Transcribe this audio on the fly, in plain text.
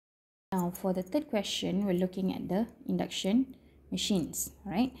Now for the third question, we're looking at the induction machines.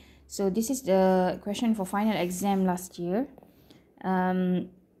 Alright, so this is the question for final exam last year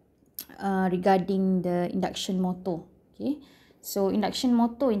regarding the induction motor. Okay, so induction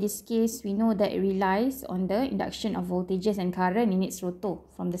motor in this case, we know that it relies on the induction of voltages and current in its rotor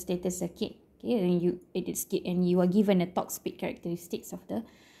from the stator circuit. Okay, and you are given the torque speed characteristics of the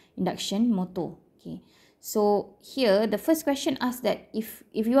induction motor. Okay, so here the first question asks that if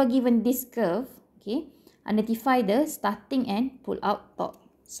you are given this curve, okay, identify the starting and pull out torque.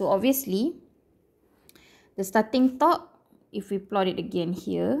 So obviously the starting torque, if we plot it again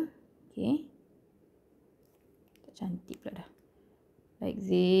here, okay, cantik pula dah, like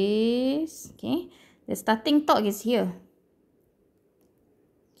this. Okay, the starting torque is here.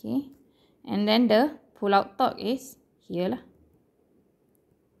 Okay, and then the pull out torque is here lah.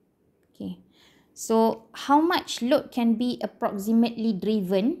 Okay, so how much load can be approximately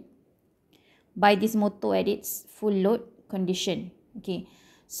driven by this motor at its full load condition? Okay,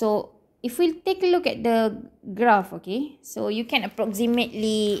 so if we take a look at the graph, okay, so you can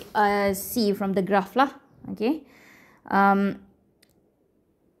approximately see from the graph lah. Okay,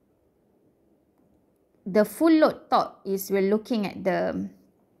 the full load torque is, we're looking at the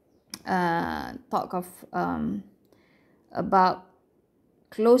torque of about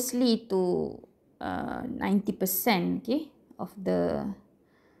closely to 90%, okay, of the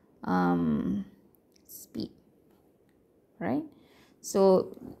speed, right?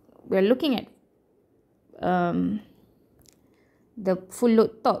 So we're looking at the full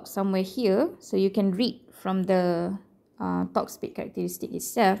load torque somewhere here, so you can read from the torque speed characteristic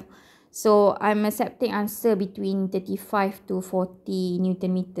itself. So I'm accepting answer between 35 to 40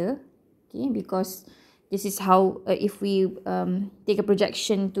 Newton meter, okay, because this is how, if we take a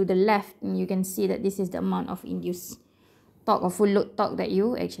projection to the left, you can see that this is the amount of induced torque or full load torque that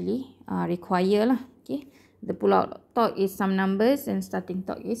you actually require lah. Okay, the pull out torque is some numbers and starting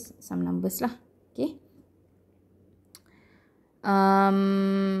torque is some numbers lah. Okay,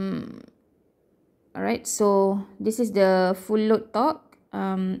 alright, so this is the full load torque.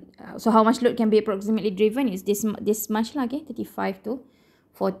 So how much load can be approximately driven is this much lah, okay, 35 to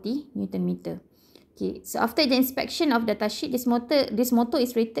 40 Newton meter. Okay, so after the inspection of data sheet, this motor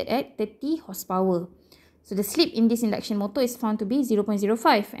is rated at 30 horsepower. So the slip in this induction motor is found to be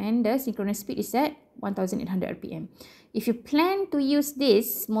 0.05 and the synchronous speed is at 1800 rpm. If you plan to use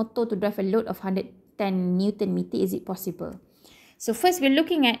this motor to drive a load of 110 Newton meter, is it possible? So first we're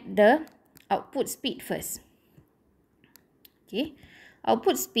looking at the output speed first. Okay,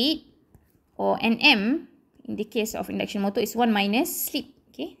 output speed, or Nm in the case of induction motor, is 1 minus slip,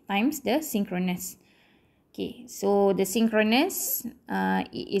 okay, times the synchronous. Okay, so the synchronous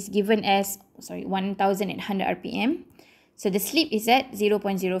is given as 1800 rpm. So the slip is at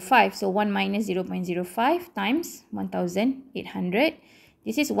 0.05. So 1 minus 0.05 times 1800.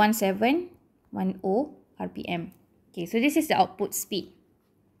 This is 1710 rpm. Okay, so this is the output speed.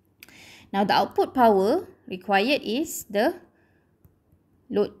 Now the output power required is the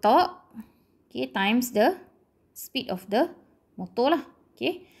load torque, okay, times the speed of the motor lah.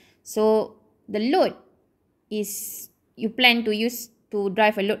 Okay, so the load is, you plan to use to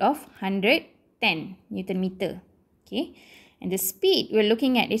drive a load of 110 Newton meter. Okay, and the speed we're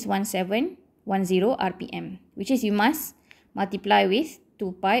looking at is 1710 rpm, which is you must multiply with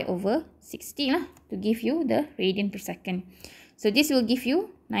 2 pi over 60 lah to give you the radian per second. So this will give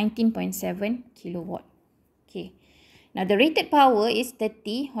you 19.7 kilowatt. Okay, now the rated power is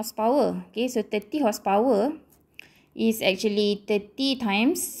 30 horsepower. Okay, so 30 horsepower is actually 30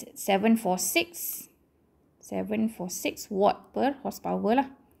 times 746 watt per horsepower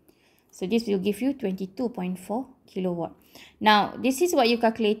lah. So this will give you 22.4 kilowatt. Now this is what you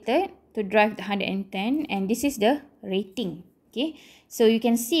calculated to drive the 110, and this is the rating. Okay, so you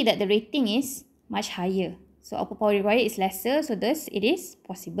can see that the rating is much higher. So output power required is lesser, so thus it is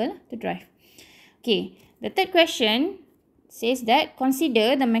possible to drive. Okay, the third question says that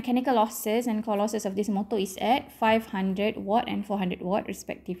consider the mechanical losses and core losses of this motor is at 500 watt and 400 watt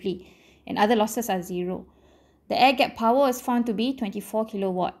respectively, and other losses are 0. The air gap power is found to be 24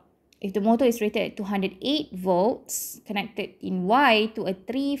 kilowatt. If the motor is rated at 208 volts connected in Y to a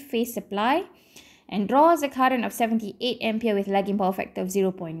 3-phase supply and draws a current of 78 ampere with lagging power factor of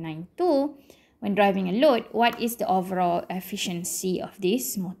 0.92 when driving a load, what is the overall efficiency of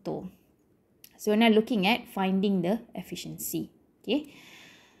this motor? So we're now looking at finding the efficiency. Okay,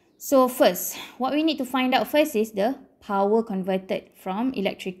 so first, what we need to find out first is the power converted from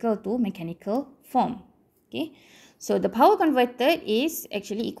electrical to mechanical form. Okay, so the power converted is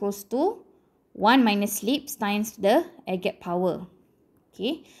actually equals to 1 minus slips times the air gap power. Okay.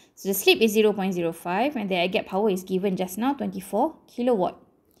 Okay, so the slip is 0.05 and the air gap power is given just now 24 kilowatt.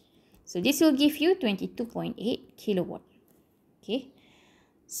 So this will give you 22.8 kilowatt. Okay,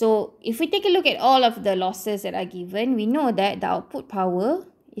 so if we take a look at all of the losses that are given, we know that the output power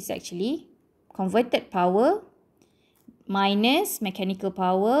is actually converted power minus mechanical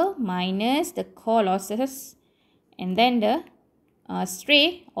power minus the core losses and then the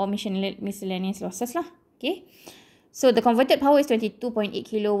stray or miscellaneous losses lah. Okay, so the converted power is 22.8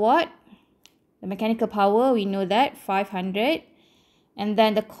 kilowatt. The mechanical power, we know that 500, and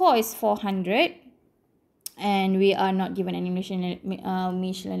then the core is 400, and we are not given any miscellaneous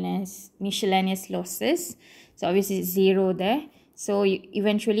losses, so obviously it's 0 there. So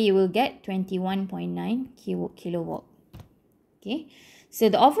eventually you will get 21.9 kilowatt. Okay, so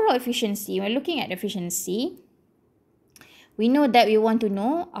the overall efficiency, we're looking at efficiency, we know that we want to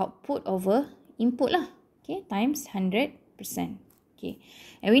know output over input lah. Okay, times 100%. Okay,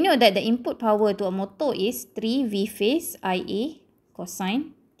 and we know that the input power to a motor is 3 V phase IA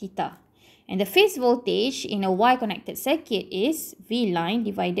cosine theta. And the phase voltage in a Y connected circuit is V line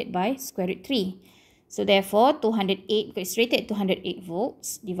divided by square root 3. So therefore 208, because it's rated at 208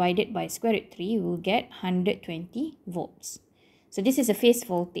 volts divided by square root 3, we will get 120 volts. So this is a phase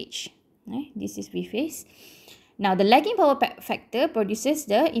voltage. This is V phase. Now the lagging power factor produces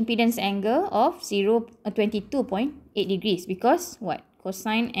the impedance angle of 22.8 degrees because what?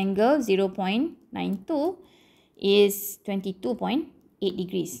 Cosine angle 0.92 is 22.8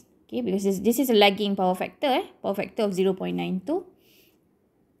 degrees. Okay, because this is a lagging power factor, power factor of 0.92.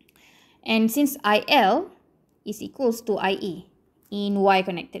 And since IL is equals to IA in Y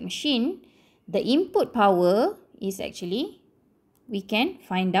connected machine, the input power is actually, we can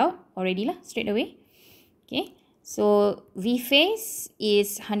find out already lah, straight away. Okay, so V phase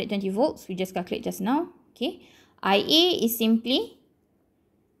is 120 volts, we just calculate just now. Okay, IA is simply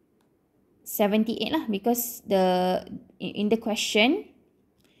 78 lah, because in the question,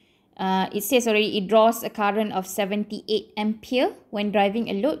 it says already it draws a current of 78 ampere when driving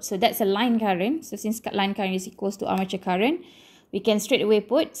a load. So that's a line current. So since line current is equals to armature current, we can straight away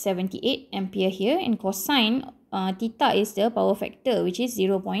put 78 ampere here. And cosine theta is the power factor, which is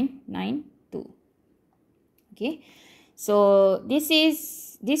 0.92. Okay. So this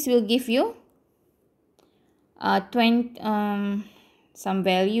will give you some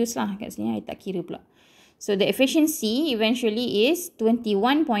values lah kat sini. I tak kira pula. So the efficiency eventually is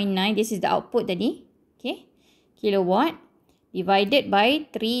 21.9. This is the output tadi. Okay. Kilowatt divided by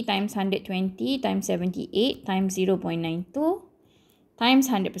 3 times 120 times 78 times 0.92 times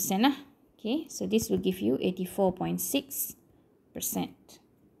 100% lah. Okay. So this will give you 84.6%.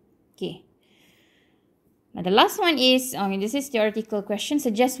 Okay. Now the last one is, this is theoretical question.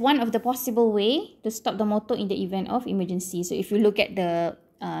 Suggest one of the possible way to stop the motor in the event of emergency. So if you look at the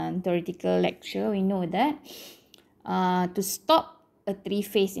theoretical lecture, we know that to stop a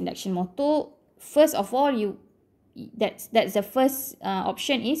 3-phase induction motor, first of all, that's the first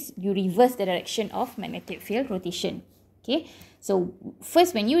option is you reverse the direction of magnetic field rotation. Okay, so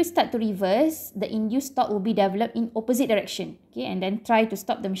first when you start to reverse, the induced torque will be developed in opposite direction. Okay, and then try to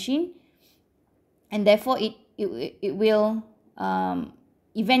stop the machine, and therefore it will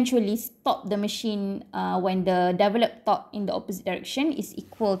eventually stop the machine when the developed torque in the opposite direction is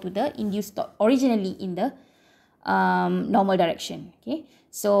equal to the induced torque originally in the normal direction. Okay,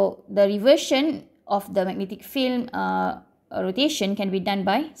 so the reversion of the magnetic field rotation can be done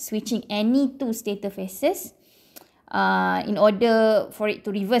by switching any two stator phases in order for it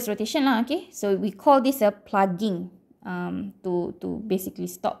to reverse rotation lah. Okay, so we call this a plugging to basically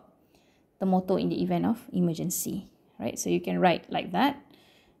stop the motor in the event of emergency. Right, so you can write like that,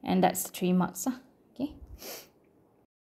 and that's 3 marks. Okay.